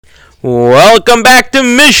Welcome back to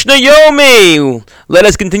Mishna Yomi. Let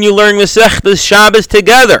us continue learning Masechtas Shabbos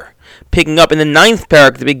together, picking up in the 9th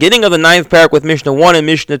Perek, the beginning of the 9th Perek with Mishna 1 and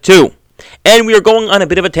Mishna 2. And we are going on a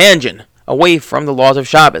bit of a tangent, away from the laws of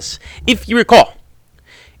Shabbos. If you recall,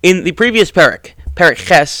 in the previous Perek, Perek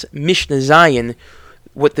Ches, Mishna Zayin,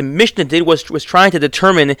 what the Mishnah did was trying to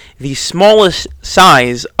determine the smallest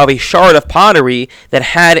size of a shard of pottery that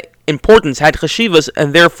had importance, had chashivas,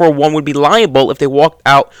 and therefore one would be liable if they walked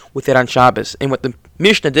out with it on Shabbos. And what the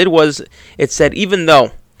Mishnah did was, it said, even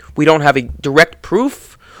though we don't have a direct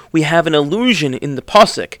proof, we have an illusion in the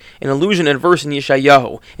pasuk, an illusion in verse in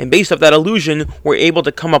Yeshayahu, and based off that illusion, we're able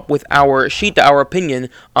to come up with our shita, our opinion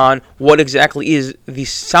on what exactly is the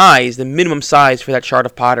size, the minimum size for that shard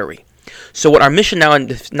of pottery. So what our mission now in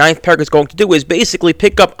the 9th Perek is going to do is basically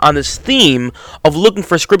pick up on this theme of looking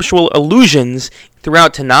for scriptural allusions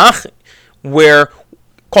throughout Tanakh, where,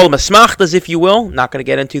 call them asmachtas if you will, not going to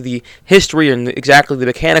get into the history and exactly the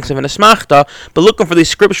mechanics of an asmachta, but looking for these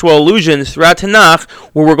scriptural allusions throughout Tanakh,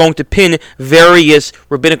 where we're going to pin various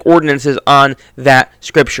rabbinic ordinances on that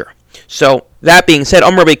scripture. So, that being said,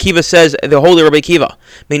 Rabbi Akiva says, the holy Rabbi Akiva,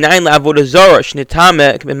 Meinayin la'avodah zarah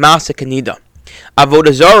shnitame k'masa kanida.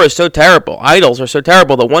 Avodah zarah is so terrible, idols are so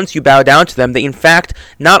terrible that once you bow down to them, they in fact,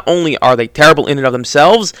 not only are they terrible in and of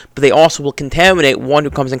themselves, but they also will contaminate one who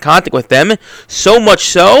comes in contact with them. So much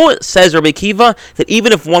so, says Rabbi Akiva, that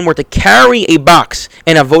even if one were to carry a box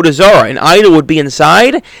and avodah zarah, an idol would be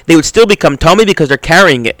inside, they would still become tummy because they're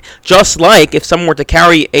carrying it. Just like if someone were to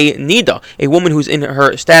carry a nida, a woman who's in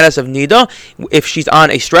her status of nida, if she's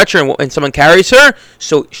on a stretcher and someone carries her,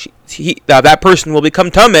 so that person will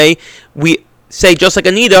become tummy. We say just like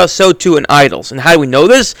a nida, so too in idols. And how do we know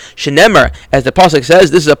this? Shenemer, as the pasuk says,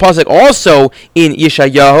 this is a pasuk also in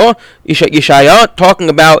Yeshayahu, talking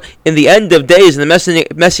about in the end of days, in the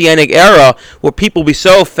messianic era, where people will be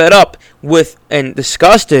so fed up with and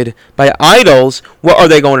disgusted by idols. What are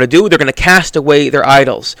they going to do? They're going to cast away their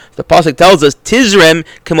idols. The pasuk tells us, Tizrem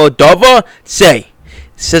kemodava tsei.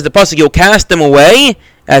 Says the pasuk, you'll cast them away,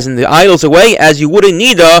 as in the idols away, as you would in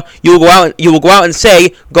nida. You will go out and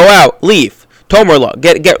say, go out, leave. Tomerla,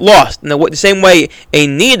 get lost. And the same way a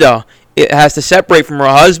nida, it has to separate from her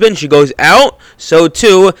husband, she goes out, so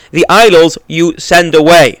too the idols you send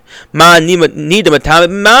away. Ma nida metame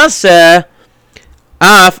b'maseh,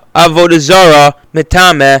 af avodah zarah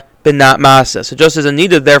metame b'nat maseh. So just as a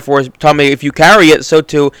nida therefore is tummy if you carry it, so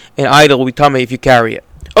too an idol will be tummy if you carry it.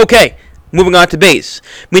 Okay, moving on to base.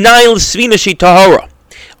 Minayin l'svina shi tahora.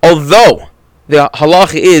 Although the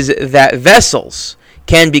halacha is that vessels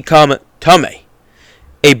can become tummy,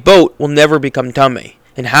 a boat will never become tummy.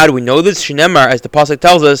 And how do we know this? Shinemar, as the pasuk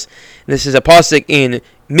tells us, this is a pasuk in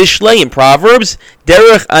Mishle, in Proverbs,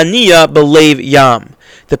 Derech Aniya Belev Yam.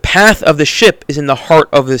 The path of the ship is in the heart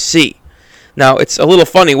of the sea. Now, it's a little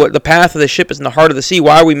funny, what the path of the ship is in the heart of the sea.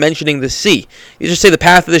 Why are we mentioning the sea? You just say the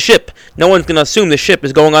path of the ship. No one's going to assume the ship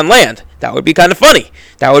is going on land. That would be kind of funny.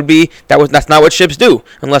 That's not what ships do,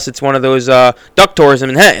 unless it's one of those duck tours in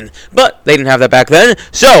Manhattan. But they didn't have that back then.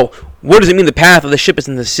 So, what does it mean the path of the ship is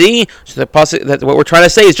in the sea? So what we're trying to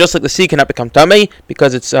say is just like the sea cannot become tummy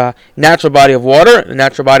because it's a natural body of water. A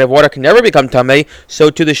natural body of water can never become tummy. So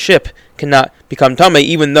too the ship cannot become tummy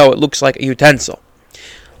even though it looks like a utensil.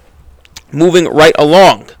 Moving right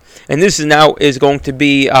along. And this is going to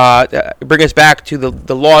be bring us back to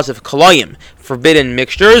the laws of kalayim, forbidden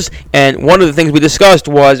mixtures. And one of the things we discussed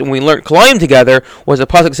was when we learned kalayim together was the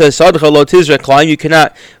pasuk says sadcha lo tizra kalayim, you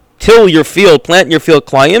cannot till your field, plant in your field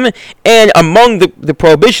kalayim, and among the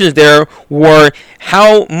prohibitions there were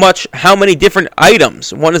how many different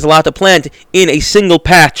items one is allowed to plant in a single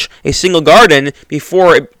patch, a single garden,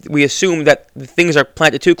 before we assume that the things are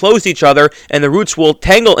planted too close to each other and the roots will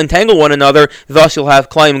entangle one another, thus you'll have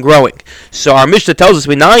kalayim growing. So our Mishnah tells us,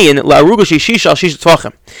 how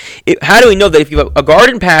do we know that if you have a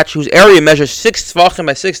garden patch whose area measures 6 tvachim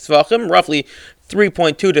by 6 tvachim, roughly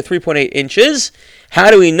 3.2 to 3.8 inches,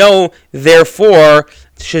 how do we know, therefore,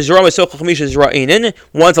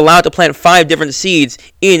 one's allowed to plant 5 different seeds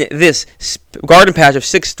in this garden patch of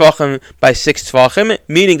 6 tvachim by 6 tvachim,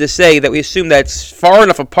 meaning to say that we assume that it's far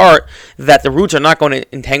enough apart that the roots are not going to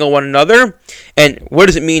entangle one another. And what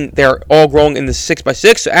does it mean they're all growing in the 6 by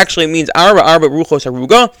 6? So actually it means arba ruchos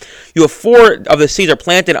haruga. You have 4 of the seeds are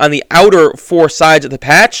planted on the outer 4 sides of the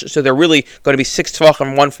patch, so they're really going to be 6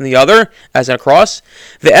 tvachim one from the other, as in a cross.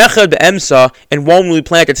 The echad be'emsa, and one will be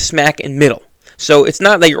planted smack in middle. So it's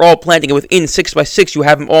not that you're all planting it within 6 by 6. You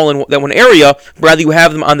have them all in that one area. Rather, you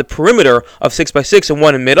have them on the perimeter of 6 by 6 and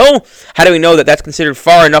one in the middle. How do we know that that's considered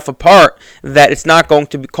far enough apart that it's not going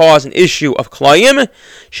to cause an issue of klayim?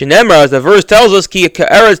 Shenemra, as the verse tells us, ki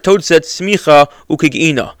ka'eretz todset smicha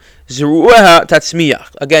ukigina. Zeruah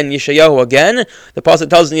tatzmiach. Again, Yeshayahu again. The pasuk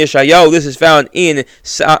tells in Yeshayahu, this is found in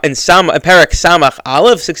Perek Samach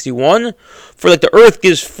Aleph 61. For like the earth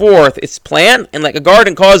gives forth its plant, and like a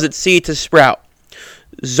garden causes its seed to sprout.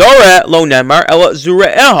 Zoreh lo nemar ela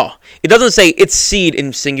zure'eha. It doesn't say its seed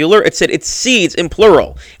in singular, it said its seeds in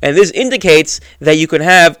plural. And this indicates that you can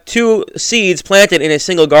have two seeds planted in a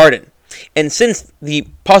single garden. And since the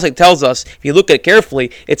pasuk tells us, if you look at it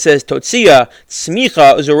carefully, it says Totzia,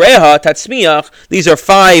 Tzmicha, Zureha, Tatzmiach. These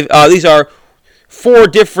are four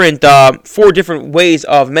different ways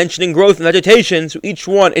of mentioning growth and vegetation. So each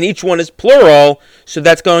one is plural. So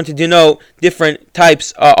that's going to denote different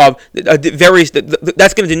types of various.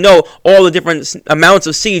 That's going to denote all the different amounts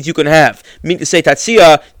of seeds you can have. Meaning to say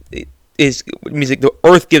Tatzia means like the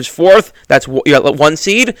earth gives forth. That's one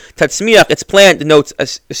seed. Tatzmiach, its plant, denotes a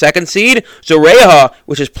second seed. Zoreha,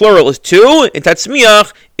 which is plural, is 2, and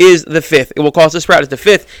Tatzmiach is the 5th. It will cause the sprout as the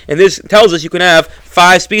 5th, and this tells us you can have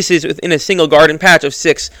 5 species within a single garden patch of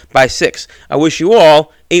 6 by 6. I wish you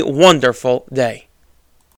all a wonderful day.